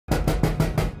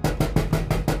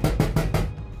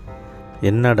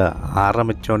என்னடா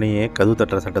ஆரம்பித்தோடனேயே கதவு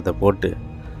தட்டுற சட்டத்தை போட்டு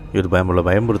இவர்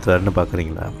பயமுறுத்துறாருன்னு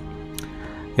பார்க்குறீங்களா?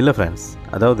 இல்லை ஃப்ரெண்ட்ஸ்,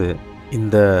 அதாவது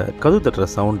இந்த கதவு தட்டுற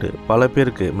சவுண்டு பல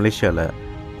பேருக்கு மலேசியாவில்,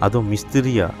 அதுவும்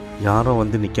மிஸ்திரியாக யாரும்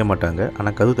வந்து நிற்க மாட்டாங்க,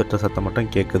 ஆனால் கதவு தட்டுற சத்தம்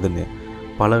மட்டும் கேட்குதுன்னு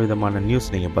பல விதமான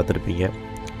நியூஸ் நீங்கள் பார்த்துருப்பீங்க,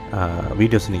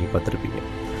 வீடியோஸ் நீங்கள் பார்த்துருப்பீங்க.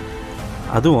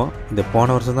 அதுவும் இந்த போன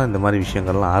வருஷம் தான் இந்த மாதிரி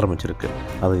விஷயங்கள்லாம் ஆரம்பிச்சிருக்கு.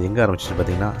 அது எங்கே ஆரம்பிச்சிச்சு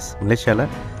பார்த்திங்கன்னா,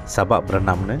 மலேசியாவில் சபா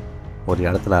பிரண்ணாம்னு ஒரு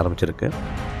இடத்துல ஆரம்பிச்சிருக்கு.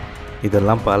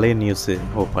 இதெல்லாம் பழைய நியூஸு,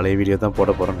 பழைய வீடியோ தான் போட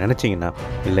போகிறோம்னு நினச்சிங்கன்னா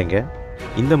இல்லைங்க.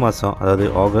 இந்த மாதம், அதாவது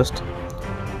ஆகஸ்ட்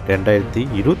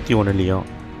 2021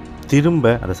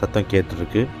 திரும்ப அந்த சத்தம்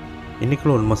கேட்டுருக்கு.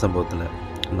 இன்றைக்குள்ள உண்மை சம்பவத்தில்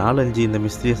 4-5 இந்த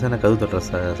மிஸ்டீரியஸான கதவு தட்டுற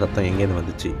சத்தம் எங்கேருந்து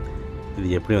வந்துச்சு, இது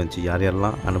எப்படி வந்துச்சு, யார்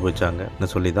யாரெல்லாம் அனுபவிச்சாங்கன்னு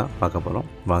சொல்லி தான் பார்க்க போகிறோம்.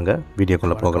 வாங்க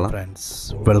வீடியோக்குள்ளே போகலாம். Friends,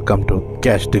 welcome to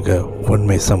cash digger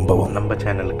உண்மை சம்பவம். நம்ம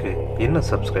சேனலுக்கு இன்னும்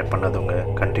சப்ஸ்கிரைப் பண்ணாதவங்க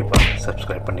கண்டிப்பாக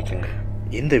சப்ஸ்கிரைப் பண்ணிக்கோங்க.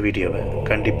 இந்த வீடியோவை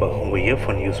கண்டிப்பாக உங்கள்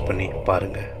இயர்ஃபோன் யூஸ் பண்ணி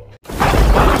பாருங்கள்.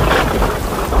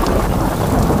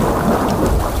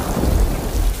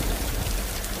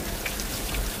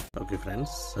 ஓகே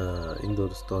ஃப்ரெண்ட்ஸ், இந்த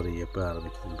ஒரு ஸ்டோரி எப்போ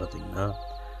ஆரம்பிக்குதுன்னு பார்த்தீங்கன்னா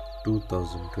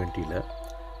 2020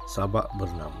 சபா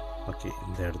பர்னாம். ஓகே,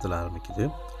 இந்த இடத்துல ஆரம்பிக்குது.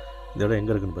 இந்த இடம்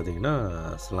எங்கே இருக்குதுன்னு பார்த்தீங்கன்னா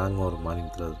ஸ்லாங்கோர்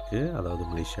மாநிலத்தில் இருக்குது, அதாவது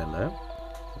மலேசியாவில்.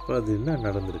 அப்போ அது என்ன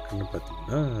நடந்திருக்குன்னு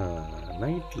பார்த்தீங்கன்னா,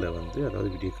 நைட்டில் வந்து, அதாவது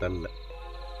விடிய காலில்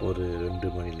ஒரு 2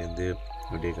 மணிலேருந்து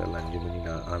விடிய காலில் 5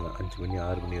 மணி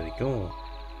 6 மணி வரைக்கும்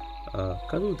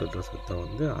கதவு தட்டுற சத்தம்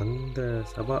வந்து அந்த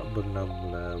சபா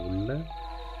பர்னாமில் உள்ள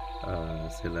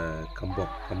சில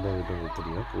கம்பம் விட்டு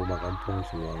தெரியும், குருமா கம்பம்னு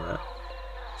சொல்லுவாங்க.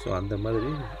 ஸோ அந்த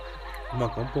மாதிரி குருமா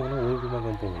கம்பம்னா ஒரு குருமா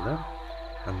கம்பம் இல்லை,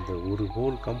 அந்த ஒரு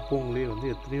ஹோல் கம்பவுண்ட்லேயே வந்து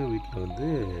எத்தனையோ வீட்டில் வந்து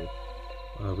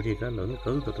விடிய காலில் வந்து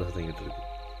கதவு தட்டுற சத்தம் கேட்டுருக்கு.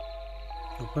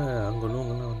 அப்போ அங்கே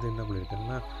உள்ளவங்கெல்லாம் வந்து என்ன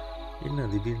பண்ணியிருக்காங்கன்னா, என்ன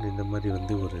திடீர்னு இந்த மாதிரி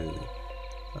வந்து ஒரு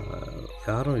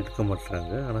யாரும் இருக்க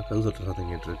மாட்டுறாங்க, ஆனால் கதவு தட்டுற சத்தம்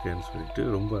கேட்டிருக்கேன்னு சொல்லிட்டு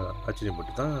ரொம்ப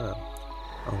ஆச்சரியப்பட்டு தான்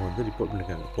அவங்க வந்து ரிப்போர்ட்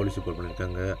பண்ணியிருக்காங்க, போலீஸ் ரிப்போர்ட்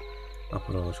பண்ணியிருக்காங்க,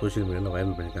 அப்புறம் சோஷியல் மீடியாவில்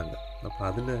வைரல் பண்ணியிருக்காங்க. அப்போ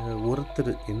அதில்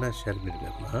ஒருத்தர் என்ன ஷேர்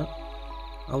பண்ணியிருக்காருன்னா,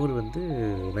 அவர் வந்து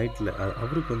நைட்டில்,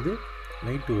 அவருக்கு வந்து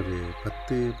நைட்டு ஒரு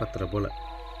 10-10:30 போல்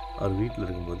அவர் வீட்டில்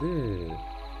இருக்கும்போது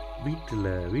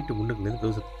வீட்டு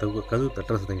முன்னுக்குலேருந்து கதவு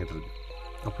தட்டுற சத்தம் கேட்டிருக்கு.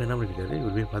 அப்போ என்ன பண்ணியிருக்காரு,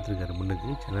 இவர் போய் பார்த்துருக்காரு, முன்னுக்கு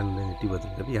ஜன்னலில் நெட்டி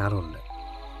பார்த்துருக்காரு, யாரும் இல்லை.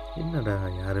 என்னடா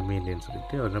யாருமே இல்லைன்னு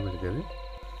சொல்லிட்டு அவர் என்ன பண்ணியிருக்காரு,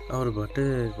 அவர் பாட்டு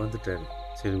வந்துட்டார்.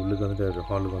 சரி, உள்ளுக்கு வந்துட்டு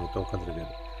ஹாலுக்கு வந்துட்டு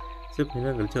உட்காந்துருக்காரு. சரி, கொஞ்ச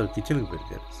நேரம் கழிச்சு அவர் கிச்சனுக்கு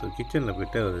போயிருக்காரு. ஸோ கிச்சனில்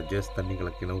போய்ட்டு அவர் ஜஸ்ட் தண்ணி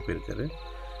கலக்கினவும் போயிருக்காரு.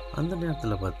 அந்த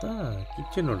நேரத்தில் பார்த்தா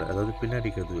கிச்சனோட, அதாவது பின்னாடி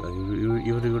கதவு,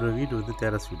 இவரோட வீடு வந்து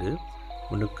டெரஸ் வீடு,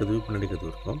 முன்னுக்கு கதவு பின்னாடி கதவு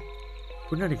இருக்கும்.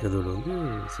 பின்னாடி கதவுல வந்து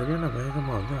சரியான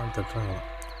வேகமாக வந்து ஆள் தட்டுறாங்களாம்,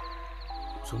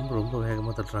 ரொம்ப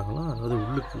வேகமாக தட்டுறாங்களாம். அதாவது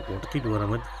உள்ளுக்கு உடச்சிட்டு வர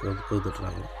மாதிரி கதவு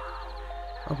தட்டுறாங்களாம்.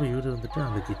 அப்போ இவர் வந்துட்டு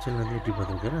அந்த கிச்சன்லேருந்து எட்டி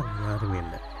பார்த்துருக்காரு, அங்கே யாருமே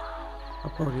இல்லை.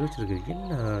 அப்போ அவர் யோசிச்சிருக்காரு,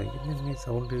 என்னமே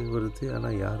சவுண்டு வருது,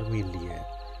 ஆனால் யாருமே இல்லையே,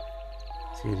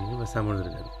 சரின்னு பேசாமல்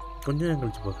இருந்திருக்காரு. கொஞ்ச நேரம்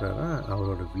கழித்து பார்க்குறாரா,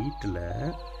 அவரோட வீட்டில்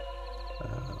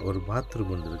ஒரு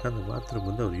பாத்ரூம் வந்துருக்கு. அந்த பாத்ரூம்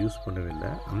வந்து அவர் யூஸ் பண்ணவே இல்லை.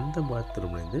 அந்த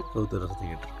பாத்ரூம்லேருந்து கதவு தட்டுற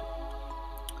சத்தம் கேட்டிருக்கு.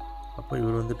 அப்போ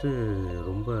இவர் வந்துட்டு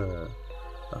ரொம்ப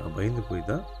பயந்து போய்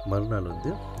தான் மறுநாள் வந்து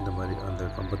இந்த மாதிரி அந்த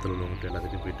கம்பத்தில் உள்ளவங்கள்ட்ட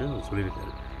எல்லாத்துட்டையும் போயிட்டு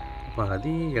சொல்லியிருக்காரு. அப்போ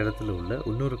அதே இடத்துல உள்ள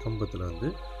இன்னொரு கம்பத்தில் வந்து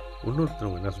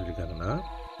இன்னொருத்தவங்க என்ன சொல்லியிருக்காங்கன்னா,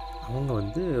 அவங்க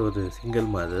வந்து ஒரு சிங்கிள்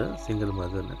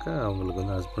மாதர்னாக்கா அவங்களுக்கு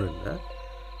வந்து ஹஸ்பண்ட் இல்லை,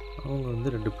 அவங்க வந்து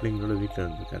 2 பிள்ளைங்களோட வீட்டில்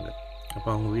இருந்திருக்காங்க. அப்போ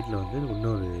அவங்க வீட்டில் வந்து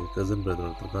இன்னொரு கசின் பிரதர்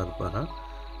ஒருத்தர் தான் இருப்பாராம்.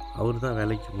 அவர் தான்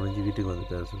வேலைக்கு முடிஞ்சு வீட்டுக்கு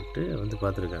வந்துட்டார் சொல்லிட்டு வந்து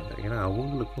பார்த்துருக்காங்க. ஏன்னா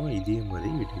அவங்களுக்கும் இதே மாதிரி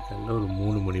வீட்டுக்கு காலையில் ஒரு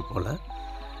 3 மணி போல்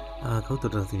கதவு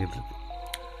தட்டுற சத்தம் கேட்டிருக்கு.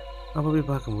 அப்போ போய்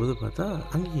பார்க்கும்போது பார்த்தா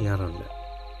அங்கேயும் யாரும் இல்லை.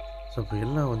 ஸோ அப்போ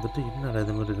எல்லாம் வந்துட்டு என்னடா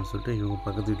இது மாதிரி இருக்குன்னு சொல்லிட்டு இவங்க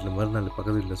பக்கத்து வீட்டில் மறுநாள்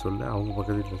பக்கத்து வீட்டில் சொல்ல, அவங்க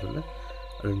பக்கத்து வீட்டில் சொல்ல,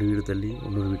 2 வீடு தள்ளி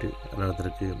இன்னொரு வீட்டு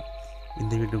நடந்திருக்கு,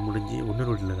 இந்த வீட்டு முடிஞ்சு இன்னொரு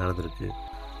வீட்டில் நடந்திருக்கு.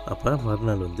 அப்போ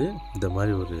மறுநாள் வந்து இந்த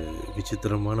மாதிரி ஒரு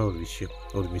விசித்திரமான ஒரு விஷயம்,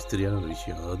 ஒரு மிஸ்திரியான ஒரு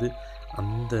விஷயம், அதாவது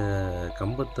அந்த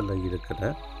கம்பத்தில்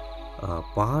இருக்கிற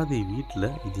பாதி வீட்டில்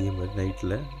இதே மாதிரி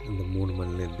நைட்டில் இந்த 3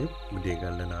 மணிலேருந்து விடிய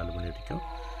காலையில் 4 மணி வரைக்கும்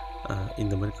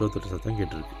இந்த மாதிரி கதவு தட்டுற சத்தம்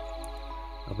கேட்டிருக்கு.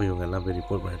 அப்போ இவங்க எல்லாம் போய்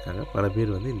ரிப்போர்ட் பண்ணியிருக்காங்க. பல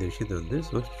பேர் வந்து இந்த விஷயத்தை வந்து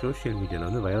சோஷியல் மீடியாவில்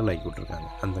வந்து வைரல் ஆக்கி விட்ருக்காங்க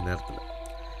அந்த நேரத்தில்.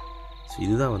 ஸோ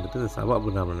இதுதான் வந்துட்டு இந்த சபா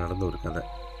பர்னாமில் நடந்த ஒரு கதை.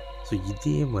 ஸோ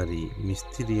இதே மாதிரி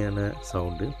மிஸ்திரியான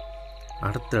சவுண்டு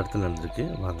அடுத்த இடத்துல நடந்திருக்கு,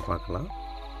 வாங்க பார்க்கலாம்.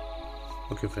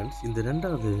 ஓகே ஃப்ரெண்ட்ஸ், இந்த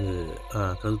 2வது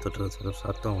கதவு தட்டுற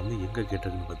சத்தம் வந்து எங்கே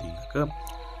கேட்டிருக்குன்னு பார்த்தீங்கன்னாக்கா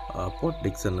போர்ட்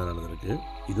டிக்சனில் நடந்திருக்கு.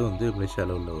 இது வந்து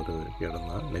மலேசியாவில் உள்ள ஒரு இடம்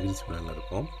தான், நெகிழ்ச்சி மேலே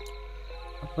இருக்கும்.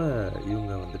 அப்போ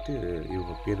இவங்க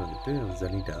பேர் வந்துட்டு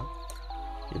ஜனிடா,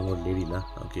 இவங்க ஒரு லேடிலாம்.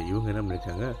 ஓகே, இவங்க என்ன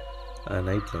பண்ணியிருக்காங்க,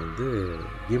 நைட்டில் வந்து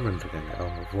கேம் விளாண்டுருக்காங்க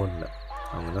அவங்க ஃபோனில்.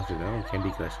 அவங்க என்ன சொல்லியிருக்காங்க,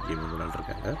 கேண்டி கிராஷ் கேம் வந்து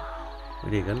விளாண்டுருக்காங்க.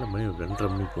 விடிய காலையில் மணி ஒரு 2:30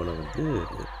 மணி போல் வந்து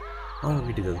அவங்க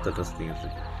வீட்டுக்கு வந்து தட்டுற சத்தம்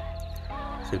கேட்டுருக்கு.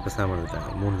 சரி பேசாமல் இருந்துட்டாங்க.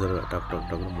 3 தடவை டாக்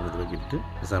 3 தடவை கேட்டுட்டு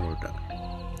பேசாமல் விட்டாங்க.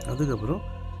 அதுக்கப்புறம்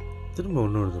திரும்ப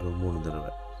இன்னொரு தடவை 3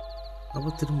 தடவை, அப்போ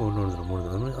திரும்ப இன்னொரு தடவை 3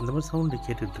 தடவை, அந்த மாதிரி சவுண்டு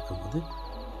கேட்டுட்டு இருக்கும்போது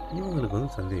இவங்களுக்கு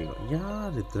வந்து சந்தேகம்,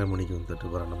 யார் இத்தனை மணிக்கு வந்து தட்ட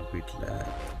போகிறா நம்ம வீட்டில்?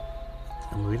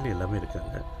 நம்ம வீட்டில் எல்லாமே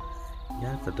இருக்காங்க,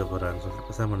 யார் தட்ட போகிறான்னு சொல்லிட்டு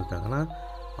பேசாமல் இருந்துட்டாங்க. ஆனால்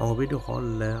அவங்க போய்ட்டு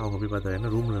ஹாலில் அவங்க போய் பார்த்தா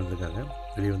என்ன ரூமில் இருந்திருக்காங்க,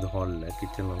 வெளியே வந்து ஹாலில்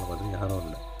கிச்சன்லாம் பார்த்து யாரும்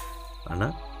இல்லை.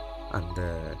 ஆனால் அந்த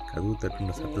கதவு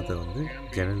தட்டுன சத்தத்தை வந்து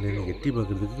ஜன்னல்லேருந்து எட்டி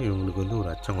பார்க்குறதுக்கு இவங்களுக்கு வந்து ஒரு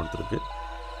அச்சம் கொடுத்துருக்கு.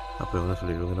 அப்போ இவங்க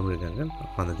சொல்லி இவங்க என்ன பண்ணியிருக்காங்க,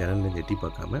 அந்த ஜன்னல்லேருந்து எட்டி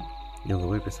பார்க்காம இவங்க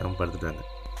போய் பேசாமல் படுத்துட்டாங்க.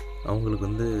 அவங்களுக்கு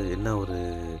வந்து என்ன ஒரு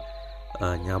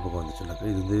ஞாபகம் வந்துச்சுனாக்கா,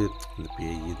 இது வந்து இந்த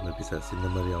பேய் இது மாதிரி பிசாசு இந்த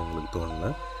மாதிரி அவங்களுக்கு தோணலை.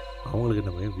 அவங்களுக்கு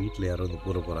நம்ம வீட்டில் யாரோ வந்து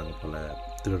கூற போகிறாங்க போல்,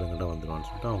 திருடங்கிட்ட வந்துடுவான்னு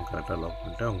சொல்லிட்டு அவங்க கரெக்டாக லாக்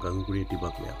பண்ணிட்டு அவங்க அது கூட எட்டி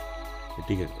பார்க்கலையா,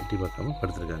 எட்டி பார்க்காம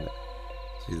படுத்துருக்காங்க.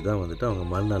 இதுதான் வந்துட்டு அவங்க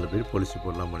மறுநாள் போய் போலீஸ்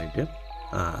ரிப்போர்ட்லாம் பண்ணிவிட்டு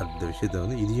அந்த விஷயத்தை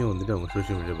வந்து இதையும் வந்துட்டு அவங்க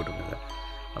சோஷியல் மீடியா போட்டிருக்காங்க.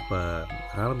 அப்போ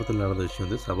ஆரம்பத்தில் நடந்த விஷயம்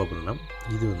வந்து சபாபரணம்,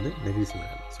 இது வந்து நெகிழ்ச்சி.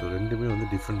 ஸோ ரெண்டுமே வந்து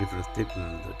டிஃப்ரெண்ட் ஸ்டேட்டில்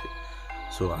நடந்திருக்கு.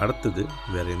 ஸோ அடுத்தது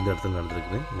வேறு எந்த இடத்துல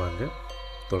நடந்திருக்குன்னு வாங்க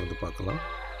தொடர்ந்து பார்க்கலாம்.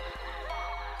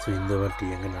 ஸோ இந்த வாட்டி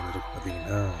எங்கே நடந்திருக்கு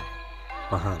பார்த்திங்கன்னா,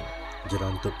 பஹாங்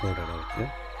ஜெராந்தோப்னு ஒரு இடம் இருக்குது.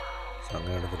 ஸோ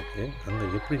அங்கே நடந்திருக்கு. அங்கே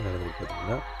எப்படி நடந்திருக்கு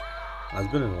பார்த்திங்கன்னா,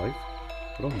 ஹஸ்பண்ட் அண்ட் ஒய்ஃப்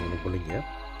அப்புறம் 3 பிள்ளைங்க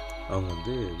அவங்க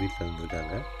வந்து வீட்டில்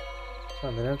இருந்திருக்காங்க. ஸோ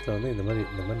அந்த நேரத்தில் வந்து இந்த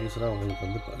மாதிரி நியூஸ்லாம் அவங்களுக்கு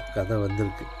வந்து கதை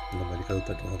வந்திருக்கு. இந்த மாதிரி கதவு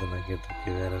தட்டு அதெல்லாம்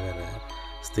கேட்டிருக்கு, வேறு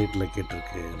ஸ்டேட்டில்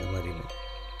கேட்டிருக்கு இந்த மாதிரின்னு.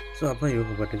 ஸோ அப்போ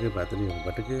இவங்க பாட்டுக்கு பார்த்துட்டு இவங்க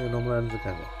பாட்டுக்கு நார்மலாக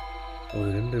இருந்திருக்காங்க. ஒரு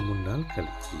 2-3 நாள்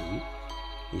கழித்து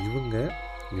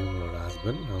இவங்களோட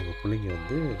ஹஸ்பண்ட் அவங்க பிள்ளைங்க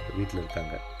வந்து வீட்டில்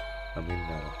இருக்காங்க,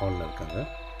 அப்படின்னு ஹாலில் இருக்காங்க.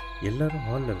 எல்லோரும்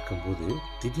ஹாலில் இருக்கும்போது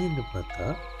திடீர்னு பார்த்தா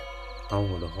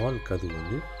அவங்களோட ஹால் கதவு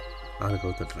வந்து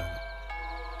கதவு தட்டுறாங்க.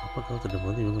 அப்போ கதவு தட்டும்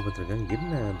போது இவங்க பார்த்துருக்காங்க,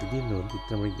 என்ன திடீர்னு வந்து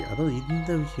இத்தனை மணிக்கு, அதாவது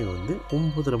இந்த விஷயம் வந்து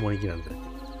 9:30 மணிக்கு நடந்திருக்கு.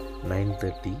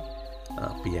 9:30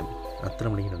 PM அத்தனை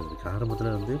மணிக்கு நடந்திருக்கு.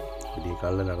 ஆரம்பத்தில் வந்து விடிய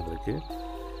காலையில் நடந்திருக்கு.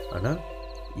 ஆனால்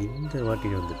இந்த வாட்டி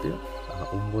வந்துட்டு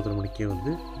 9:30 மணிக்கே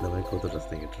வந்து இந்த மாதிரி கவுத்தர்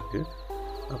ரசத்தை கேட்டிருக்கு.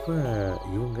 அப்போ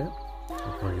இவங்க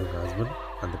ஹஸ்பண்ட்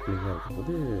அந்த பிள்ளைங்க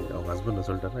இருக்கும்போது அவங்க ஹஸ்பண்ட்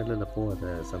சொல்லிட்டாங்க, இல்லை போ, அதை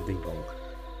சம்திங் ராங்,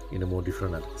 என்னமோ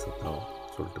டிஃப்ரெண்டாக இருக்குது சத்தம்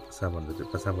சொல்லிட்டு பேசாமல்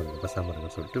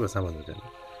இருங்கன்னு சொல்லிட்டு பேசாமல் இருந்துட்டாங்க.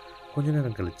 கொஞ்ச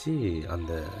நேரம் கழித்து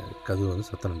அந்த கதவு வந்து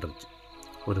சத்தம் நின்றுச்சு.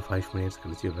 ஒரு 5 மினிட்ஸ்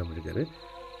கழித்து என்ன பண்ணியிருக்காரு,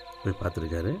 போய்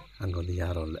பார்த்துருக்காரு. அங்கே வந்து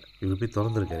யாரும் இல்லை. இவர் போய்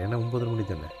திறந்துருக்காரு, ஏன்னா 9:30 மணி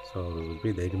தானே. ஸோ அவர்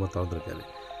போய் தைரியமாக திறந்துருக்காரு.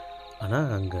 ஆனால்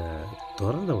அங்கே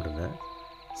திறந்த உடனே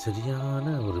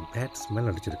சரியான ஒரு பேட் ஸ்மெல்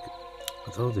அடிச்சிருக்கு.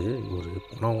 அதாவது ஒரு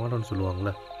பணம் வாடன்னு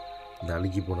சொல்லுவாங்களே, இந்த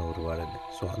அழுகி போன ஒரு வாடன்னு.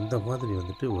 ஸோ அந்த மாதிரி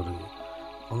வந்துட்டு ஒரு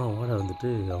பணம் வாடை வந்துட்டு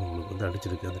அவங்களுக்கு வந்து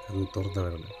அடிச்சிருக்கு அந்த கதவு திறந்த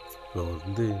வேலை. ஸோ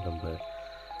வந்து நம்ம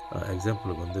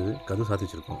எக்ஸாம்பிளுக்கு வந்து கதவு சாத்தி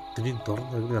வச்சுருக்கோம், திடீர்னு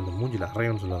திறந்ததுக்கு அந்த மூஞ்சில்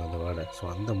அரையன்னு சொல்லுவாங்க அந்த வாடை. ஸோ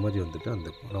அந்த மாதிரி வந்துட்டு அந்த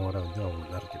பண வாடை வந்து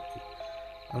அவங்களுக்கு அரைச்சிருக்கு.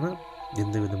 ஆனால்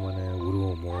எந்த விதமான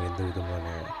உருவமோ எந்த விதமான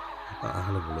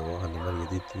ஆளுங்களோ அந்த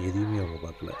மாதிரி எதையுமே அவங்க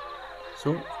பார்க்கல. ஸோ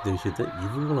இந்த விஷயத்தை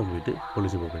இவங்களும் போயிட்டு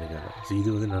போலீஸ் ரிப்போர்ட் பண்ணியிருக்காங்க. ஸோ இது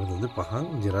வந்து நடந்தது வந்து பஹாங்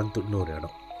ஜெராந்தோப்னு ஒரு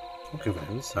இடம். ஓகே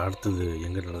ஃப்ரெண்ட்ஸ், அடுத்தது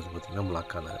எங்கே நடந்தது பார்த்திங்கன்னா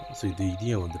மலாக்காவில். ஸோ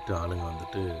இதையும் வந்துட்டு ஆளுங்க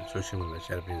வந்துட்டு சோஷியல் மீடியாவில்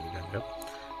ஷேர் பண்ணியிருக்காங்க.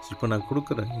 ஸோ இப்போ நான்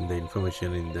கொடுக்குற இந்த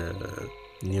இன்ஃபர்மேஷன், இந்த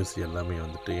நியூஸ் எல்லாமே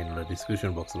வந்துட்டு என்னோடய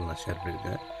டிஸ்கிரிப்ஷன் பாக்ஸில் நான் ஷேர்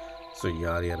பண்ணியிருக்கேன். ஸோ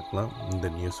யாருக்கெல்லாம் இந்த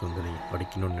நியூஸ் வந்து நீங்கள்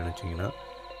படிக்கணும்னு நினச்சிங்கன்னா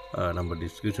நம்ம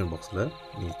டிஸ்கிரிப்ஷன் பாக்ஸில்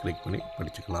நீங்கள் கிளிக் பண்ணி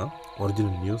படிச்சுக்கலாம்.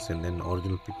 Original news and then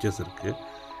original pictures இருக்குது.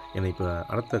 ஏன்னா இப்போ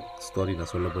அடுத்த ஸ்டோரி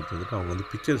நான் சொல்ல பொறுத்து வந்துட்டு அவங்க வந்து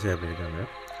பிக்சர் ஷேர் பண்ணியிருக்காங்க.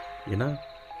 ஏன்னா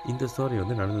இந்த ஸ்டோரி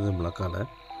வந்து நடந்தது மலாக்காவில்.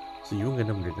 ஸோ இவங்க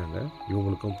என்ன பண்ணியிருக்காங்க,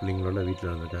 இவங்களுக்கும் பிள்ளைங்களோட வீட்டில்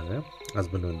இருந்திருக்காங்க.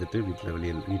 ஹஸ்பண்ட் வந்துட்டு வீட்டில்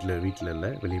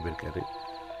இல்லை, வெளியே போயிருக்காரு.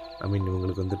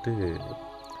 இவங்களுக்கு வந்துட்டு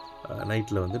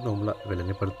நைட்டில் வந்து நார்மலாக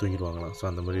வெள்ளனே படுத்து தூங்கிடுவாங்களாம். ஸோ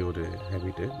அந்த மாதிரி ஒரு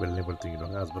ஹேபிட்டு, வெள்ளனே படுத்து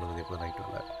தூங்கிடுவாங்க. ஹஸ்பண்ட் வந்து எப்போ நைட்டு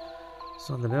வரல. ஸோ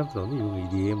அந்த நேரத்தில் வந்து இவங்க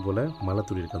இதே போல் மழை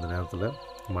துளி இருக்குது. அந்த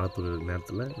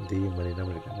நேரத்தில் இதே மாதிரி என்ன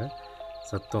பண்ணியிருக்காங்க,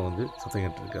 சத்தம்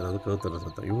கேட்டுருக்கு. அதாவது கவுத்தர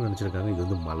சத்தம். இவங்க நினச்சிருக்காங்க இது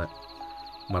வந்து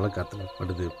மழை காற்றுல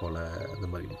படுது போல் அந்த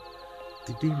மாதிரி.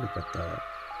 திடீர்னு பார்த்தா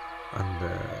அந்த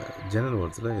ஜன்னல்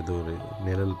ஓரத்தில் ஏதோ ஒரு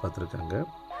நிழல் பார்த்துருக்காங்க.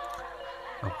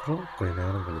 அப்புறம் கொஞ்சம்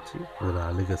நேரம் கழித்து ஒரு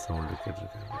அழுகை சவுண்டு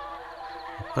கேட்டிருக்காங்க.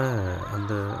 அப்போ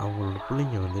அந்த அவங்களோட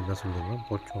பிள்ளைங்க வந்து என்ன சொல்லுதுங்களா,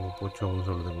 போச்சோன்னு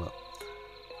சொல்லுதுங்களா.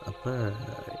 அப்போ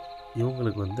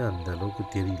இவங்களுக்கு வந்து அந்த அளவுக்கு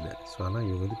தெரியல. ஸோ ஆனால்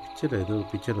இவங்க வந்து ஏதோ ஒரு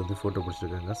பிக்சர் வந்து ஃபோட்டோ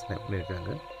பிடிச்சிருக்காங்க, ஸ்னாப்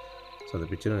பண்ணியிருக்காங்க. ஸோ அந்த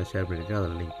பிக்சரை நான் ஷேர் பண்ணியிருக்கேன்,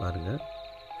 அதில் நீங்கள் பாருங்கள்.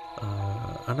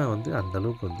 ஆனால் வந்து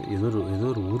அந்தளவுக்கு வந்து ஏதோ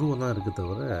ஒரு உருவம் தான் இருக்குது,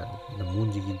 தவிர இந்த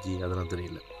மூஞ்சி அதெல்லாம்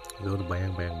தெரியல. ஏதோ ஒரு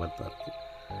பயமாக தான் இருக்குது.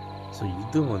 ஸோ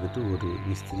இதுவும் வந்துட்டு ஒரு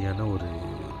மிஸ்திரியான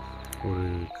ஒரு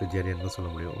கஜேரியான்னு தான் சொல்ல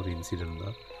முடியும், ஒரு இன்சிடெண்ட்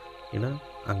தான். ஏன்னா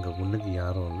அங்கே முன்னுக்கு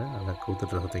யாரும் இல்லை, ஆனால்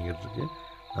கவுத்தட்டு ரகத்தை கேட்டுருக்கு.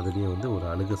 அதுலேயே வந்து ஒரு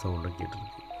அழுக சவுண்டும்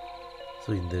கேட்டிருக்கு. ஸோ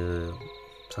இந்த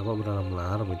சம்பவம்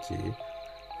ஆரம்பித்து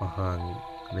மஹாங்,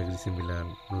 நெகிரி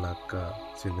சிமிலான், முல்லாக்கா,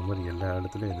 ஸோ இந்த மாதிரி எல்லா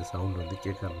இடத்துலையும் இந்த சவுண்டு வந்து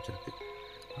கேட்க ஆரம்பிச்சிருக்கு.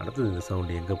 அடுத்தது இந்த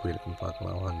சவுண்டு எங்கே போயிருக்குன்னு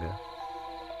பார்க்கலாம் வாங்க.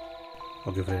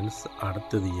 ஓகே ஃப்ரெண்ட்ஸ்,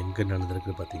 அடுத்தது எங்கே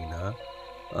நடந்திருக்கு பார்த்தீங்கன்னா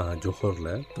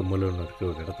ஜோஹரில் தமிழ்நாடு இருக்க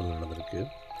ஒரு இடத்துல நடந்திருக்கு.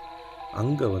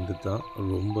 அங்கே வந்து தான்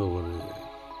ரொம்ப ஒரு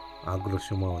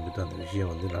ஆக்ரோஷமாக வந்துட்டு அந்த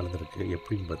விஷயம் வந்து நடந்திருக்கு.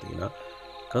 எப்படின்னு பார்த்தீங்கன்னா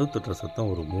கதவு தட்டுற சத்தம்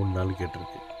ஒரு 3 நாள்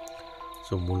கேட்டிருக்கு.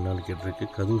 ஸோ 3 நாள் கேட்டிருக்கு.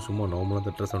 கதவு சும்மா நார்மலாக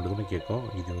தட்டுற சவுண்டு தானே கேட்கும்.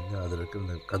 இது வந்து அதில் இருக்கிற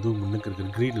இந்த கதவு முன்னுக்கு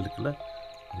இருக்கிற க்ரீல் இருக்குல்ல,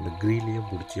 அந்த க்ரீலையும்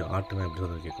பிடிச்சி ஆட்டினா எப்படி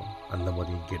தான் கேட்கும், அந்த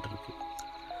மாதிரியும் கேட்டிருக்கு.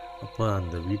 அப்போ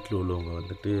அந்த வீட்டில் உள்ளவங்க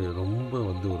வந்துட்டு ரொம்ப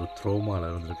வந்து ஒரு த்ரோமாவில்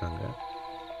இருந்திருக்காங்க.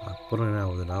 அப்புறம் என்ன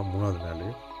ஆகுதுன்னா 3ஆவது நாள்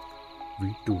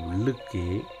வீட்டு உள்ளுக்கே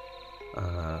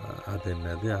அது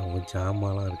என்னது அவங்க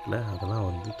ஜாமான்லாம் இருக்குல்ல அதெல்லாம்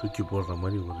வந்து தூக்கி போடுற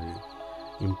மாதிரி ஒரு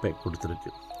இம்பேக்ட்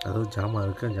கொடுத்துருக்கு. அதாவது ஜாமான்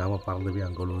இருக்குது, ஜாமான் பறந்து போய்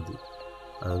அங்கே விழுவுது.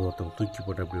 அதாவது ஒருத்தவங்க தூக்கி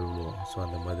போட்டு அப்படி விழுவோம். ஸோ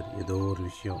அந்த மாதிரி ஏதோ ஒரு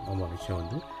விஷயம்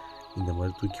வந்து இந்த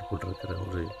மாதிரி தூக்கி போட்டிருக்கிற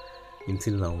ஒரு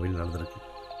இன்சிடென்ட் அவங்க வீட்டில் நடந்திருக்கு.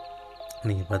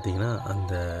 நீங்கள் பார்த்தீங்கன்னா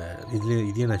அந்த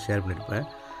இதையும் நான் ஷேர் பண்ணியிருப்பேன்.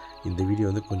 இந்த வீடியோ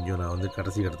வந்து கொஞ்சம் நான் வந்து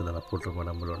கடைசி இடத்துல நான் போட்டிருப்பேன்.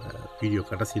 நம்மளோட வீடியோ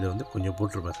கடைசியில் வந்து கொஞ்சம்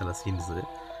போட்டிருப்பேன் சில சீன்ஸு.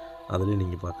 அதுலேயும்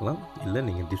நீங்கள் பார்க்கலாம், இல்லை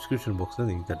நீங்கள் டிஸ்கிரிப்ஷன் பாக்ஸில்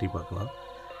நீங்கள் தட்டி பார்க்கலாம்.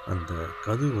 அந்த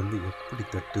கதவு வந்து எப்படி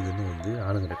தட்டுதுன்னு வந்து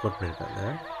ஆளுங்க ரெக்கார்ட் பண்ணியிருக்காங்க.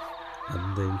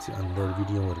 அந்த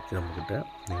வீடியோவும் இருக்குது நம்மக்கிட்ட,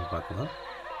 நீங்கள் பார்க்கலாம்.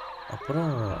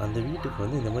 அப்புறம் அந்த வீட்டுக்கு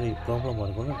வந்து இந்த மாதிரி ப்ராப்ளமாக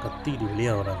இருக்கணும்னா கத்திக்கிட்டு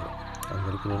வெளியே வராங்க. அங்கே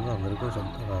இருக்கிற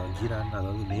ஜீரான்,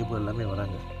 அதாவது நேபர் எல்லாமே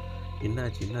வராங்க.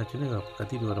 என்னாச்சுன்னு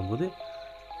கத்திட்டு வரும்போது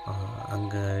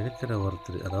அங்கே இருக்கிற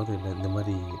ஒருத்தர், அதாவது இந்த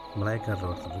மாதிரி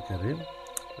மலாய்க்காரர் ஒருத்தர் இருக்கார்.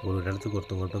 ஒரு இடத்துக்கு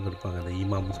ஒருத்தவங்க இருப்பாங்க, அந்த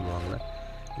ஈமாம்னு சொல்லுவாங்கள்ல,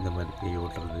 இந்த மாதிரி பேய்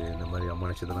ஓட்டுறது, இந்த மாதிரி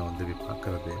அமானுஷத்தெல்லாம் வந்து போய்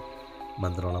பார்க்குறது,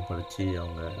 மந்திரம்லாம் படித்து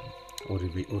அவங்க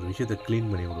ஒரு விஷயத்தை க்ளீன்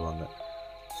பண்ணி விடுவாங்க.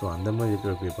 ஸோ அந்த மாதிரி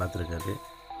இருக்கிற போய் பார்த்துருக்காரு.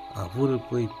 அவர்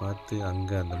போய் பார்த்து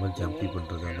அங்கே அந்த மாதிரி ஜம்பி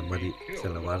பண்ணுறது, அந்த மாதிரி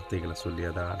சில வார்த்தைகளை சொல்லி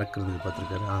அதை அடக்கிறதுக்கு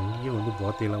பார்த்துருக்காரு. அங்கேயும் வந்து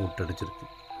போத்தையெல்லாம் விட்டு அடிச்சிருக்கு.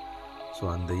 ஸோ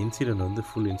அந்த இன்சிடெண்ட் வந்து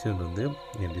ஃபுல் இன்சிடெண்ட் வந்து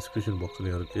என் டிஸ்கிரிப்ஷன்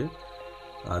பாக்ஸ்லேயும் இருக்குது,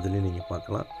 அதுலேயும் நீங்கள்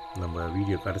பார்க்கலாம். நம்ம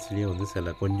வீடியோ கடைசிலேயே வந்து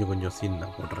சில கொஞ்சம் சீன்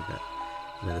நான் போட்டிருக்கேன்,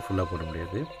 அதை ஃபுல்லாக போட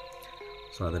முடியாது.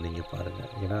 ஸோ அதை நீங்கள்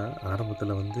பாருங்கள். ஏன்னா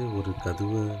ஆரம்பத்தில் வந்து ஒரு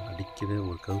கதவு அடிக்கிற,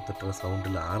 ஒரு கதவு தட்டுற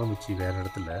சவுண்டில் ஆரம்பித்து வேறு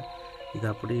இடத்துல இது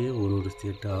அப்படியே ஒரு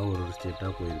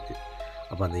ஸ்டேட்டாக போயிருக்கு.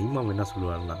 அப்போ அந்த இமாம் என்ன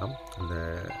சொல்லுவாங்கன்னா,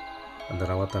 அந்த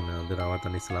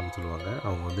ரவாத்தான் இஸ்லாம்னு சொல்லுவாங்க.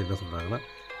 அவங்க வந்து என்ன சொல்கிறாங்கன்னா,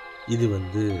 இது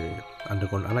வந்து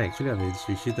ஆனால் ஆக்சுவலி அந்த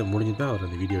விஷயத்தை முடிஞ்சு தான் அவர்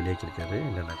அந்த வீடியோவிலே கேட்காரு.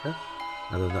 என்னென்னாக்கா,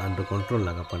 அது வந்து அண்டர் கண்ட்ரோல்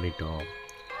நாங்கள் பண்ணிட்டோம்,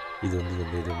 இது வந்து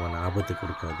எந்த விதமான ஆபத்து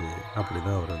கொடுக்காது, அப்படி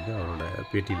தான் அவர் வந்து அவரோட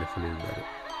பேட்டியில் சொல்லியிருந்தார்.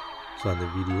 ஸோ அந்த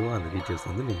வீடியோ, அந்த டீட்டெயில்ஸ்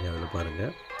வந்து நீங்கள் அதில்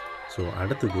பாருங்கள். ஸோ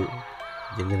அடுத்தது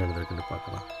எங்கே நடந்திருக்குன்னு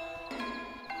பார்க்கலாம்.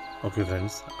 ஓகே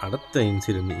ஃப்ரெண்ட்ஸ், அடுத்த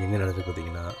இன்சிடெண்ட் எங்கே நடந்திருக்கு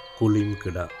பார்த்தீங்கன்னா குலிம்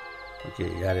கிடா. ஓகே,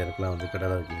 யாருக்கெல்லாம் வந்து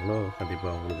கிடாவில் இருக்கீங்களோ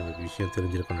கண்டிப்பாக உங்களுக்கு இந்த விஷயம்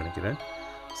தெரிஞ்சிருக்குன்னு நினைக்கிறேன்.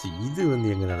 ஸோ இது வந்து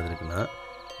எங்கே நடந்திருக்குன்னா,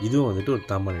 இதுவும் வந்துட்டு ஒரு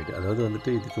தாமான் வீடு. அதாவது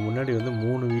வந்துட்டு இதுக்கு முன்னாடி வந்து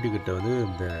 3 வீடுகிட்ட வந்து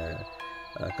இந்த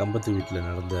கம்பத்து வீட்டில்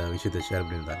நடந்த விஷயத்தை ஷேர்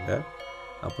பண்ணியிருந்தாங்க.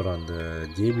 அப்புறம் அந்த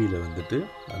ஜேபியில் வந்துட்டு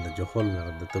அந்த ஜொஹோல்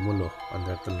நடந்த தமிழோ அந்த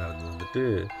இடத்துல நடந்தது வந்துட்டு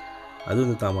அது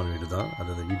வந்து தாமான் வீடு தான். அது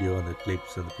அந்த வீடியோ, அந்த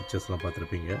கிளிப்ஸ், அந்த பிக்சர்ஸ்லாம்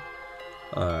பார்த்துருப்பீங்க.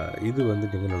 இது வந்து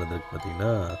எங்கே நடந்திருக்கு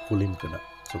பார்த்தீங்கன்னா குலிம் கடை.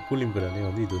 ஸோ குலிம் கடையிலே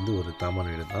வந்து இது வந்து ஒரு தாமான்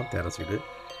வீடு தான், டெரஸ் வீடு.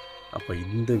 அப்போ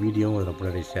இந்த வீடியோவும் அதில்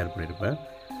முன்னாடி ஷேர் பண்ணியிருப்பேன்.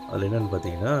 அதில் என்னென்னு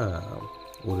பார்த்தீங்கன்னா,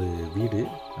 ஒரு வீடு,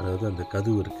 அதாவது அந்த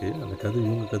கதவு இருக்குது. அந்த கதவு,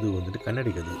 இவங்க கதவு வந்துட்டு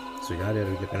கண்ணாடி கதவு. ஸோ யார்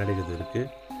வீட்டில் கண்ணாடி கதவு இருக்குது,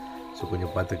 ஸோ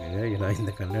கொஞ்சம் பார்த்துக்குங்க. ஏன்னா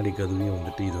இந்த கண்ணாடி கதவையும்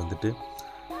வந்துட்டு இது வந்துட்டு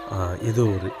ஏதோ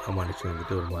ஒரு அமானுஷம்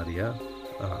வந்துட்டு ஒரு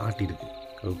மாதிரியாக ஆட்டியிருக்கு,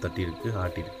 கதவு தட்டியிருக்கு,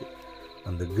 ஆட்டியிருக்கு.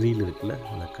 அந்த க்ரீல் இருக்குல்ல,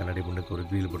 அந்த கண்ணாடி முன்னுக்கு ஒரு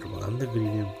க்ரீல் போட்டிருப்பாங்க, அந்த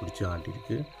க்ரீலையும் பிடிச்சி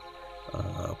ஆட்டியிருக்கு,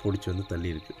 பிடிச்சி வந்து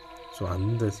தள்ளியிருக்கு. ஸோ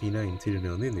அந்த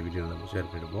இன்சிடென்ட் வந்து இந்த வீடியோவில் நம்ம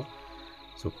ஷேர் பண்ணியிருப்போம்.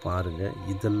 ஸோ பாருங்கள்,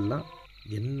 இதெல்லாம்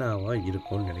என்னவா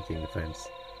இருக்கும்னு நினைக்கிறீங்க ஃப்ரெண்ட்ஸ்?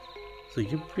 ஸோ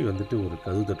எப்படி வந்துட்டு ஒரு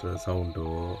கதவு தட்டுற சவுண்டோ,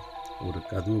 ஒரு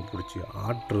கதவு பிடிச்சி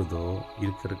ஆட்டுறதோ,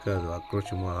 இருக்க அது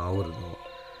ஆக்ரோஷமாக ஆகுறதோ,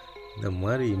 இந்த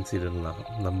மாதிரி இன்சிடெண்ட்லாம்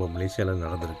நம்ம மலேசியாவில்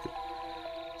நடந்திருக்கு.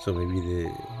 ஸோ மேபி இது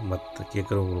மற்ற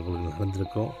கேட்குறவங்களுக்கு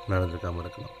நடந்திருக்காமல்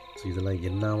இருக்கலாம். ஸோ இதெல்லாம்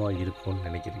என்னவா இருக்கும்னு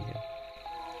நினைக்கிறீங்க?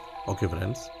 ஓகே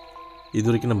ஃப்ரெண்ட்ஸ், இது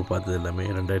வரைக்கும் நம்ம பார்த்தது எல்லாமே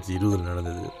 2020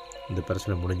 நடந்தது. இந்த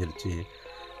பிரச்சனை முடிஞ்சிருச்சு,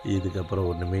 இதுக்கப்புறம்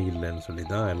ஒன்றுமே இல்லைன்னு சொல்லி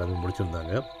தான் எல்லாமே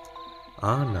முடிச்சிருந்தாங்க.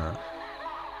 ஆனால்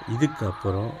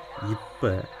இதுக்கப்புறம்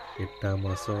இப்போ 8ஆம்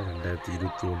மாதம்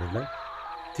 2021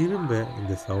 திரும்ப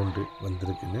இந்த சவுண்டு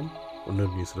வந்திருக்குன்னு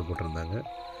இன்னொரு நியூஸில் போட்டிருந்தாங்க.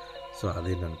 ஸோ அதை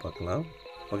என்னென்னு பார்க்கலாம்.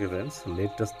 ஓகே ஃப்ரெண்ட்ஸ்,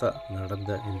 லேட்டஸ்ட்டாக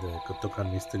நடந்த இந்த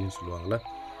கெத்துக்கான் மிஸ்டரின்னு சொல்லுவாங்களே,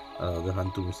 அதாவது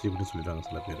ஹந்து மிஸ்டரி அப்படின்னு சொல்லிடுறாங்க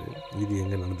சில பேர். இது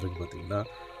எங்கே நடந்திருக்கு பார்த்தீங்கன்னா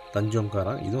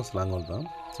தஞ்சோங்காரா, இதுவும் ஸ்லாங்கல் தான்.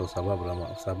 ஸோ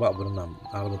சபாபுரம் நான்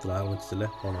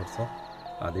ஆரம்பிச்சதில் போன வருஷம்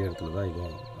அதே இடத்துல தான்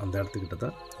இதுவும், அந்த இடத்துக்கிட்ட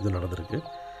தான் இது நடந்திருக்கு.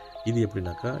 இது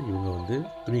எப்படின்னாக்கா, இவங்க வந்து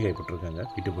துணி காயப்பட்டிருக்காங்க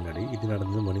வீட்டு பின்னாடி. இது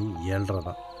நடந்தது மணி 7:30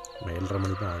 தான், 7:30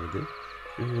 மணி தான் ஆகுது.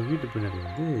 இவங்க வீட்டு பின்னாடி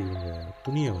வந்து இவங்க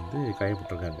துணியை வந்து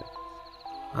காயப்பட்டிருக்காங்க.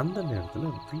 அந்த நேரத்தில்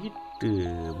வீட்டு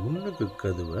முன்னுக்கு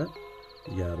கதவை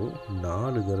யாரோ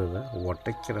 4 தடவை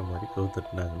உடைக்கிற மாதிரி கவு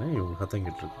தட்டினாங்கன்னு இவங்க சத்தம்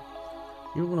கேட்டிருக்கு.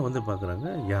 இவங்களும் வந்து பார்க்குறாங்க,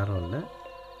 யாரும் இல்லை.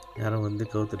 யாரும் வந்து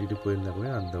கவு தட்டிட்டு போயிருந்தா கூட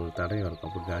அந்த ஒரு தடையம் இருக்கும்.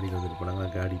 அப்போ காடியில் வந்துட்டு போனாங்கன்னா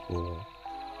காடி போகும்.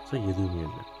 ஸோ எதுவுமே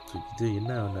இல்லை. ஸோ இது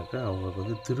என்ன ஆகுனாக்கா, அவங்களுக்கு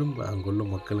வந்து திரும்ப அங்கே உள்ள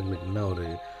மக்களுங்களுக்கு என்ன ஒரு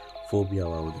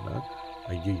ஃபோபியாவாகுதுன்னா,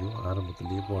 ஐயோ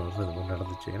ஆரம்பத்துலேயே போன வருஷம் இந்த மாதிரி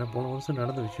நடந்துச்சு. ஏன்னா போன வருஷம்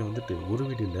நடந்த விஷயம் வந்துட்டு ஒரு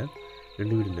வீடு இல்லை,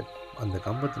 2 வீடு இல்லை, அந்த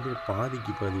கம்பத்துலேயே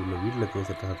பாதிக்கு பாதி உள்ள வீட்டில் கவு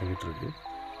சட்டம் கேட்டுருக்கு.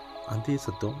 அதே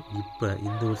சத்தம் இப்போ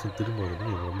இந்த வருஷம் திரும்ப வந்து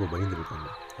இவங்க ரொம்ப பயந்துருக்காங்க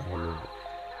அவங்களோட.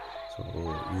 ஸோ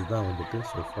இதுதான் வந்துட்டு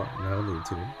சோஃபா நடந்த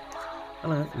இன்சிடெண்ட்.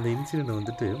 ஆனால் இந்த இன்சிடெண்ட்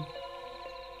வந்துட்டு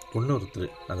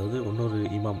இன்னொரு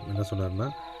இமாம் என்ன சொன்னார்னா,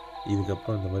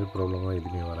 இதுக்கப்புறம் இந்த மாதிரி ப்ராப்ளம்லாம்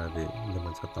எதுவுமே வராது, இந்த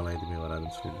மாதிரி சத்தம்லாம் எதுவுமே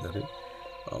வராதுன்னு சொல்லியிருந்தார்.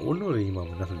 இன்னொரு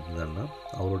இமாம் என்ன சொல்லியிருந்தாருன்னா,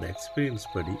 அவரோட எக்ஸ்பீரியன்ஸ்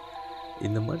படி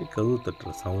இந்த மாதிரி கதவு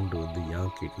தட்டுற சவுண்டு வந்து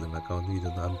ஏன் கேட்குதுனாக்கா வந்து இது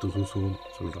வந்து ஹந்து சுசுன்னு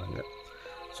சொல்கிறாங்க.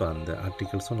 ஸோ அந்த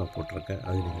ஆர்டிகல்ஸும் நான் போட்டிருக்கேன்,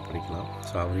 அது நீங்கள் படிக்கலாம்.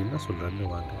 ஸோ அவர் என்ன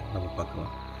சொல்கிறாருன்னு வாங்க நம்ம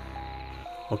பார்க்கலாம்.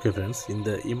 ஓகே ஃப்ரெண்ட்ஸ், இந்த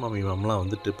இமாம்லாம்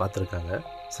வந்துட்டு பார்த்துருக்காங்க.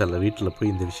 சில வீட்டில்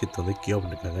போய் இந்த விஷயத்தை வந்து கியூர்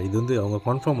பண்ணியிருக்காங்க. இது வந்து அவங்க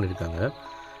கன்ஃபார்ம் பண்ணியிருக்காங்க.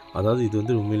 அதாவது இது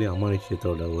வந்து உண்மையிலேயே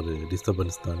அமானுஷ்யத்தோட ஒரு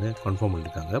டிஸ்டர்பன்ஸ் தான் கன்ஃபார்ம்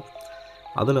பண்ணியிருக்காங்க.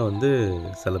 அதில் வந்து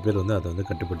சில பேர் வந்து அதை வந்து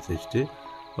கட்டுப்படுத்தி வச்சுட்டு,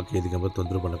 ஓகே இதுக்கப்புறம்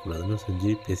தொந்தரவு பண்ணக்கூடாதுன்னு செஞ்சு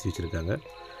பேசி வச்சுருக்காங்க.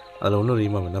 அதில் இன்னொரு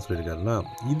இமாம் என்ன சொல்லியிருக்காருன்னா,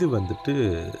 இது வந்துட்டு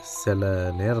சில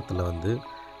நேரத்தில் வந்து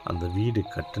அந்த வீடு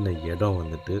கட்டின இடம்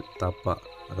வந்துட்டு தப்பா,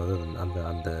 அதாவது அந்த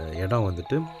அந்த இடம்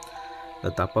வந்துட்டு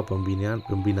தப்பா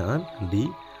பெம்பினான் டி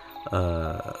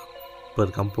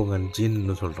பர் கம்போங்கன்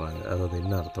ஜின்னு சொல்கிறாங்க. அதாவது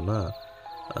என்ன அர்த்தம்னா,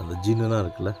 அந்த ஜின்னுலாம்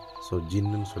இருக்குல்ல, ஸோ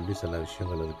ஜின்னுன்னு சொல்லி சில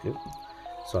விஷயங்கள் இருக்குது.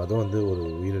 ஸோ அதுவும் வந்து ஒரு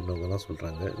உயிரினங்க தான்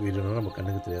சொல்கிறாங்க. உயிரினம் நம்ம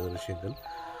கண்ணுக்கு தெரியாத விஷயங்கள்.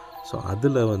 ஸோ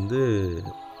அதில் வந்து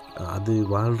அது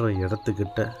வாழ்கிற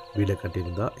இடத்துக்கிட்ட வீடை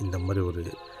கட்டியிருந்தால் இந்த மாதிரி ஒரு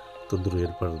தொந்தரவு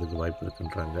ஏற்படுறதுக்கு வாய்ப்பு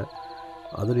இருக்குன்றாங்க.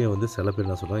 அதுலேயும் வந்து சில பேர்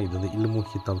என்ன சொல்கிறாங்க, இது வந்து இல்மு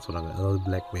ஹித்தான்னு சொல்கிறாங்க. அதாவது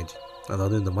பிளாக் மேஜிக்,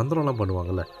 அதாவது இந்த மந்திரம்லாம்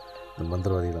பண்ணுவாங்கள்ல, இந்த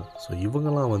மந்திரவாதிலாம். ஸோ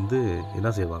இவங்கெல்லாம் வந்து என்ன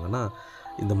செய்வாங்கன்னா,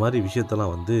 இந்த மாதிரி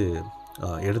விஷயத்தெல்லாம் வந்து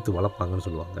எடுத்து வளர்ப்பாங்கன்னு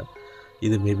சொல்லுவாங்க.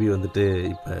 இது மேபி வந்துட்டு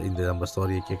இப்போ இந்த நம்ம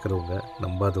ஸ்டோரியை கேட்குறவங்க,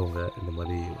 நம்பாதவங்க, இந்த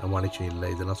மாதிரி அமானுஷ்யம் இல்லை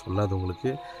இதெல்லாம் சொல்லாதவங்களுக்கு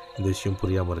இந்த விஷயம்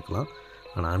புரியாமல் இருக்கலாம்.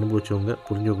 ஆனால் அனுபவித்தவங்க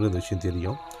புரிஞ்சவங்க இந்த விஷயம்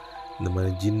தெரியும். இந்த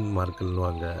மாதிரி ஜின்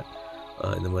மார்கள்னுவாங்க,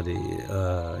 இந்த மாதிரி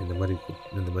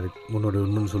முன்னோட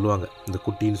இன்னொன்று சொல்லுவாங்க, இந்த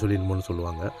குட்டின்னு சொல்லி இன்னொன்று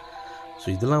சொல்லுவாங்க. ஸோ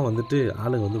இதெல்லாம் வந்துட்டு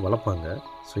ஆளுங்க வந்து வளர்ப்பாங்க.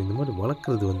 ஸோ இந்த மாதிரி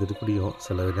வளர்க்குறது வந்துட்டு கூடியும்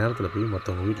சில நேரத்தில் போய்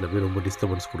மற்றவங்க வீட்டில் போய் ரொம்ப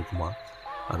டிஸ்டர்பன்ஸ் கொடுக்குமா.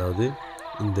 அதாவது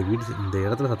இந்த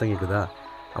இடத்துல சத்தம் கேட்குதா,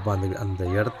 அப்போ அந்த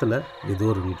இடத்துல ஏதோ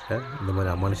ஒரு வீட்டில் இந்த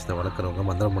மாதிரி அமானுஷத்தை வளர்க்குறவங்க,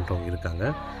 மந்திரம் பண்ணுறவங்க இருக்காங்க.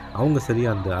 அவங்க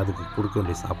சரியாக அதுக்கு கொடுக்க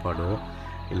வேண்டிய சாப்பாடோ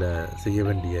இல்லை செய்ய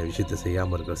வேண்டிய விஷயத்தை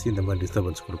செய்யாமல் இருக்கிறசி இந்த மாதிரி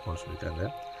டிஸ்டர்பன்ஸ் கொடுப்போம்னு சொல்லியிருக்காங்க.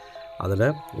 அதில்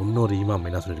இன்னொரு இமாம்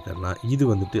என்ன சொல்லியிருக்காருன்னா, இது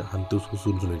வந்துட்டு ஹந்து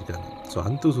சுசுன்னு சொல்லியிருக்காங்க. ஸோ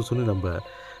ஹந்து சுசுன்னு நம்ம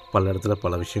பல இடத்துல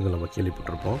பல விஷயங்கள் நம்ம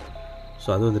கேள்விப்பட்டிருப்போம். ஸோ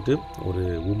அது வந்துட்டு ஒரு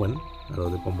உமன்,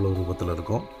 அதாவது பொம்பளை ரூபத்தில்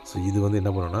இருக்கும். ஸோ இது வந்து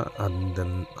என்ன பண்ணோன்னா,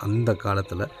 அந்த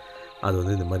காலத்தில் அது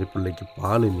வந்து இந்த மாதிரி பிள்ளைக்கு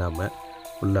பால் இல்லாமல்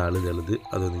பிள்ளை அழுது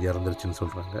அது வந்து இறந்துருச்சுன்னு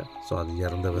சொல்கிறாங்க. ஸோ அது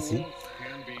இறந்த வசி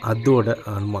அதோட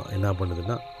ஆன்மா என்ன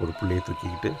பண்ணுதுன்னா, ஒரு பிள்ளையை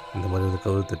தூக்கிக்கிட்டு இந்த மாதிரி வந்து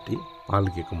கதவு தட்டி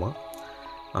பால் கேட்குமா,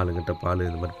 ஆளுங்கிட்ட பால்,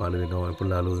 இந்த மாதிரி பால் வேணும்,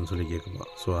 பிள்ளை அழுகுதுன்னு சொல்லி கேட்குமா.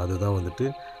 ஸோ அதுதான் வந்துட்டு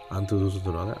அந்த தூசு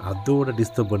சொல்லுவாங்க. அதோட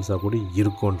டிஸ்டர்பன்ஸாக கூட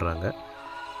இருக்கும்ன்றாங்க.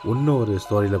 இன்னும் ஒரு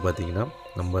ஸ்டோரியில் பார்த்தீங்கன்னா,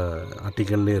 நம்ம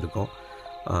ஆர்டிக்கல்லே இருக்கும்,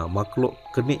 மக்களோ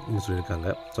கண்ணின்னு சொல்லியிருக்காங்க.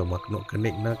 ஸோ மக்களோ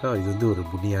கண்ணினாக்கா இது வந்து ஒரு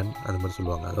புனியான் அந்த மாதிரி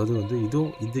சொல்லுவாங்க. அதாவது வந்து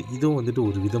இதுவும் வந்துட்டு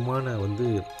ஒரு விதமான வந்து,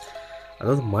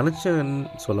 அதாவது மனுஷன்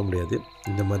சொல்ல முடியாது,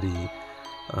 இந்த மாதிரி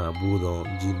பூதம்,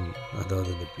 ஜின், அதாவது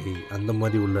இந்த பேய் அந்த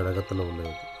மாதிரி உள்ள ரகத்தில் உள்ள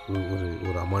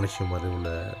ஒரு அமானுஷ்யம் மாதிரி உள்ள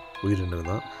உயிரினம்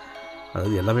தான்.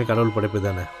 அதாவது எல்லாமே கடவுள் படைப்பு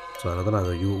தானே. ஸோ அதனால தான் நான்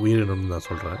அதை உயிரினம்னு நான்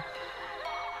சொல்கிறேன்.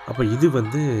 அப்போ இது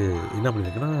வந்து என்ன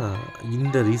பண்ணியிருக்குன்னா,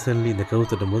 இந்த ரீசன்ட்லி இந்த கவு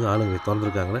தட்டும் போது ஆளுங்க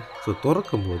திறந்துருக்காங்களே. ஸோ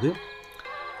திறக்கும் போது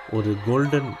ஒரு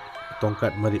கோல்டன்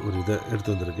தொங்காட் மாதிரி ஒரு இதை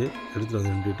எடுத்துகிட்டு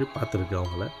வந்து நின்றுட்டு பார்த்துருக்கு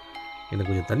அவங்கள. எனக்கு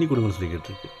கொஞ்சம் தண்ணி கொடுங்கன்னு சொல்லி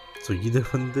கேட்டிருக்கு. ஸோ இதை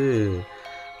வந்து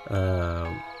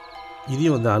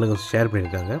இதையும் வந்து ஆளுங்க ஷேர்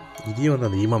பண்ணியிருக்காங்க. இதையும் வந்து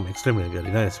அந்த இமாம் எக்ஸ்பிளைன் பண்ணியிருக்காரு.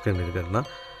 என்ன எக்ஸ்பிளைன் பண்ணியிருக்காருன்னா,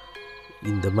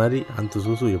 இந்த மாதிரி ஹந்து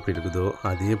சுசு எப்படி இருக்குதோ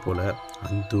அதே போல்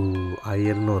ஹந்து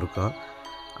அயர்னும் இருக்கும்.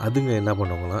 அதுங்க என்ன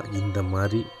பண்ணுவாங்கன்னா, இந்த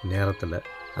மாதிரி நேரத்தில்,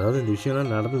 அதாவது இந்த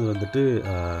விஷயம்லாம் நடந்தது வந்துட்டு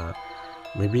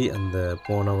மேபி அந்த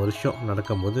போன வருஷம்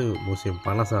நடக்கும்போது மோஸ்ட்லி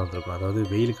பணம் சார்ந்திருக்கும். அதாவது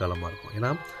வெயில் காலமாக இருக்கும்.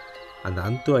 ஏன்னா அந்த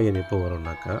ஹந்து அயர் எப்போ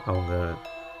வரும்னாக்கா, அவங்க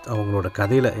அவங்களோட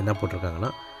கதையில் என்ன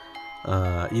போட்டிருக்காங்கன்னா,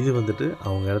 இது வந்துட்டு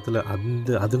அவங்க இடத்துல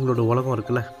அதுங்களோட உலகம்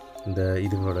இருக்குல்ல,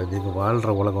 இதுங்க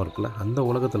வாழ்கிற உலகம் இருக்குல்ல, அந்த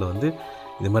உலகத்தில் வந்து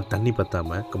இது மாதிரி தண்ணி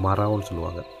பற்றாமல் மராவுன்னு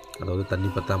சொல்லுவாங்க. அதாவது தண்ணி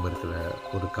பற்றாமல் இருக்கிற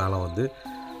ஒரு காலம் வந்து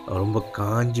ரொம்ப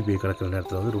காஞ்சி போய் கிடக்கிற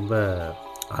நேரத்தில் வந்து ரொம்ப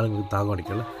ஆளுங்களுக்கு தாகம்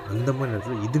அடிக்கல, அந்த மாதிரி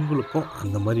நேரத்தில் இதுங்களுக்கும்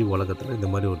அந்த மாதிரி உலகத்தில் இந்த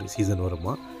மாதிரி ஒரு சீசன்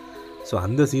வருமா. ஸோ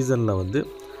அந்த சீசனில் வந்து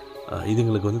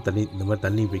இதுங்களுக்கு வந்து இந்த மாதிரி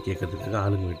தண்ணி போய் கேட்குறதுக்காக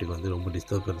ஆளுங்க வீட்டுக்கு வந்து ரொம்ப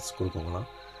டிஸ்டர்பன்ஸ் கொடுக்குங்களாம்.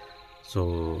 ஸோ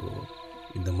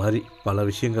இந்த மாதிரி பல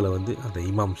விஷயங்களை வந்து அந்த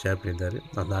இமாம் ஷேர் பண்ணியிருந்தார்.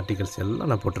 அந்த ஆர்டிகல்ஸ் எல்லாம்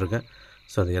நான் போட்டிருக்கேன்.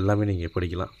 ஸோ அது எல்லாமே நீங்கள்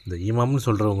படிக்கலாம். இந்த இமாம்னு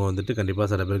சொல்கிறவங்க வந்துட்டு கண்டிப்பாக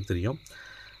சில பேருக்கு தெரியும்.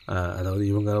 அதாவது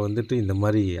இவங்க வந்துட்டு இந்த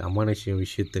மாதிரி அமானுஷ்ய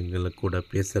விஷயத்துங்களை கூட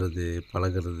பேசுகிறது,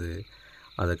 பழகிறது,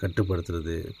 அதை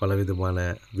கட்டுப்படுத்துறது, பலவிதமான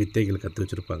வித்தைகள் கற்று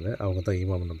வச்சுருப்பாங்க. அவங்க தான்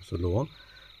இமாம்னு நம்ம சொல்லுவோம்.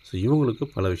 ஸோ இவங்களுக்கு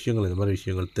பல விஷயங்கள், இந்த மாதிரி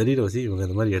விஷயங்கள் தெரிகிற வச்சு இவங்க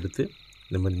இந்த மாதிரி எடுத்து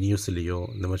இந்த மாதிரி நியூஸ்லேயோ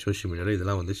இந்த மாதிரி சோஷியல் மீடியாவிலோ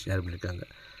இதெல்லாம் வந்து ஷேர் பண்ணியிருக்காங்க.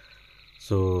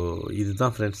 ஸோ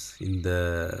இதுதான் ஃப்ரெண்ட்ஸ், இந்த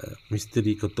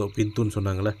மிஸ்திரி கொத்தோ பிந்துன்னு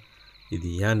சொன்னாங்களே, இது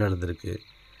ஏன் நடந்திருக்கு,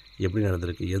 எப்படி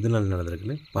நடந்திருக்கு, எதனால்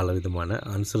நடந்திருக்குன்னு பல விதமான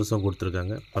ஆன்சர்ஸும்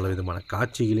கொடுத்துருக்காங்க. பல விதமான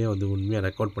காட்சிகளையும் வந்து உண்மையாக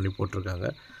ரெக்கார்ட் பண்ணி போட்டிருக்காங்க.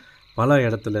 பல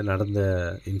இடத்துல நடந்த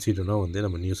இன்சிடெண்ட்டும் வந்து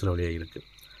நம்ம நியூஸில் வழியாக இருக்குது.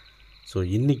 ஸோ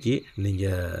இன்றைக்கி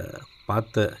நீங்கள்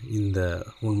பார்த்த இந்த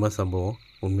உண்மை சம்பவம்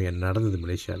உண்மையாக நடந்தது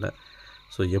மலேசியாவில்.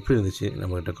 ஸோ எப்படி இருந்துச்சு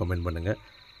நம்மக்கிட்ட கமெண்ட் பண்ணுங்கள்.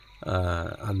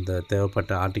 அந்த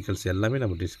தேவைப்பட்ட ஆர்டிகல்ஸ் எல்லாமே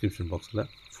நம்ம டிஸ்கிரிப்ஷன் பாக்ஸில்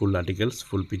full articles,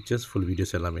 full pictures, full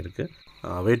videos எல்லாமே இருக்குது.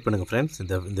 வெயிட் பண்ணுங்கள் ஃப்ரெண்ட்ஸ்.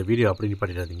 இந்த வீடியோ அப்படி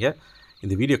பண்ணிடாதீங்க.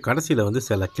 இந்த வீடியோ கடைசியில் வந்து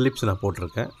சில கிளிப்ஸ் நான்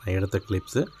போட்டிருக்கேன், நான் எடுத்த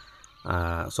கிளிப்ஸு.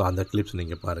 ஸோ அந்த கிளிப்ஸ்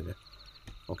நீங்கள் பாருங்கள்,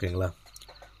 ஓகேங்களா?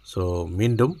 ஸோ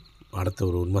மீண்டும் அடுத்த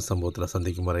ஒரு உண்மை சம்பவத்தில்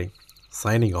சந்திக்கும் வரை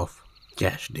signing off,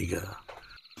 cash digger.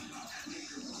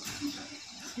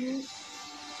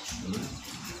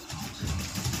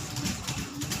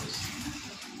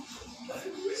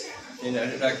 Ini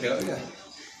ada rakyat ke?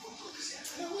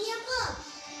 Ini apa?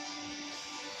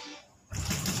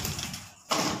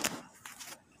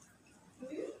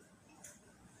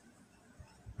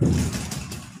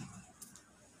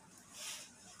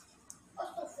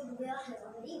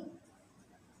 Astagfirullahaladzim.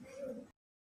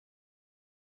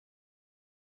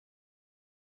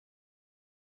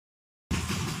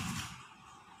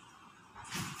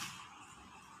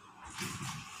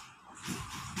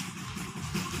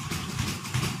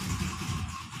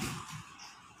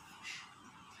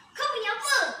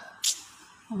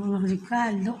 Allah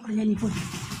dikalok kalian ni pun.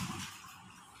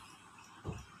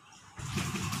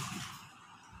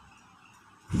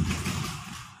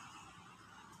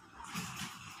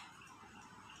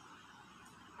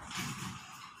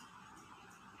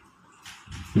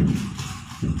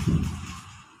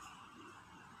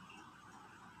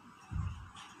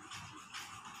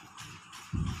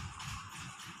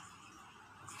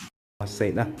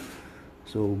 Said lah.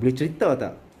 So boleh cerita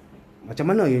tak macam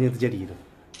mana ianya terjadi tu?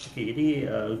 Okey, jadi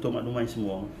untuk makluman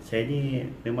semua, saya ni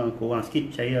memang kurang sikit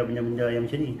percaya benda-benda yang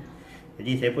macam ni.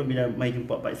 Jadi saya pun bila mai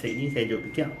jumpa Pak Syed ni, saya duduk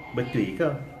fikir, betul ke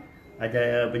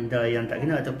ada benda yang tak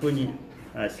kena ataupun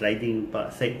sliding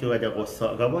Pak Syed tu ada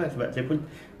rosak ke apa. Sebab saya pun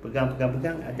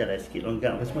pegang, adalah sikit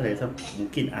longgang apa semua. Saya rasa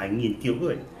mungkin angin tiup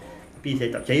kot. Tapi saya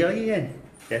tak percaya lagi kan.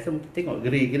 Saya rasa tengok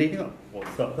gerai-gerai tengok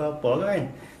rosak ke apa kan.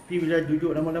 Tapi bila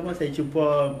duduk lama-lama saya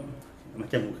jumpa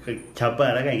macam cabar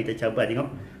lah kan, kita cabar tengok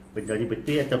benda ni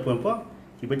betul ataupun apa.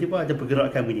 Tiba-tiba ada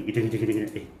pergerakan bunyi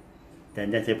gede-gede.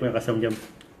 Dan saya pun rasa macam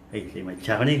saya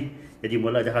macam ni. Jadi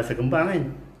mula dah rasa kembang kan.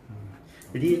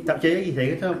 Jadi tak percaya lagi. Saya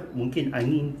kata mungkin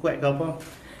angin kuat ke apa.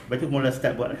 Lepas tu mula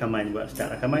start buat rakaman.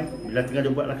 Bila tengah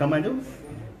dia buat rakaman tu,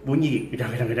 bunyi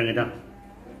gedang-gedang.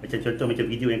 Macam contoh macam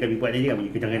video yang kami buat tadi kan,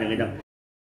 bunyi gedang-gedang.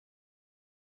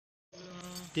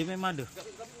 Dia memang ada.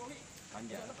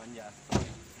 Panjang.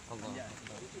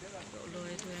 Allah,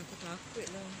 itu yang aku takut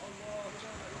lah.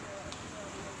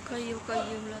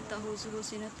 Kayu-kayu la tahuzu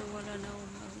sinata wala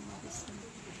naum.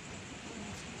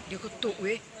 Dia ketuk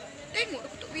weh. Tengok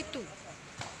dia ketuk pintu.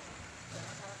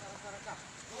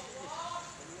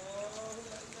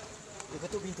 Dia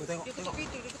ketuk pintu, tengok. Dia ketuk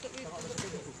pintu.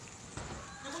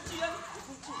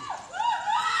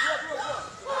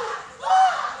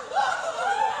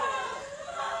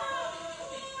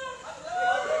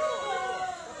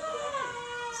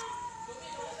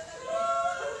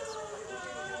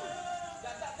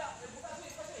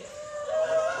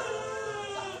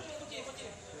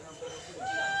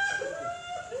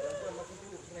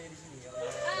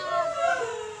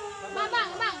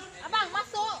 Abang,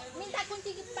 masuk. Minta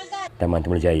kunci pagar. Taman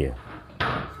Tamil Jaya.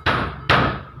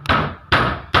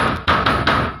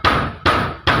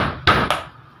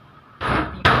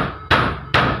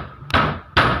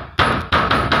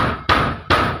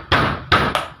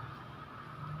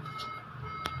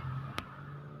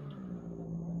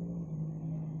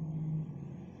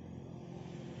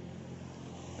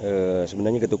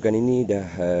 Sebenarnya ketukan ini dah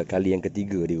kali yang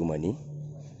ketiga di rumah ni.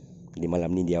 Di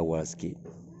malam ni di awal sikit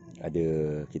ada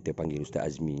kita panggil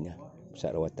Ustaz Azmi lah,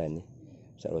 Ustaz rawatan ni,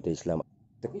 Ustaz rawatan Islam.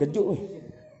 Terkejut weh.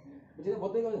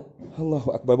 Allahu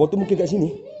Akbar. Botol mungkin kat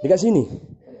sini. Dekat sini.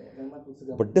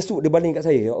 Berdesuk dia baling kat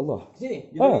saya, ya Allah.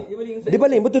 Sini. Dia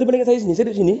baling betul dia baling kat saya sini.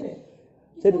 Saya duduk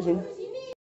sini.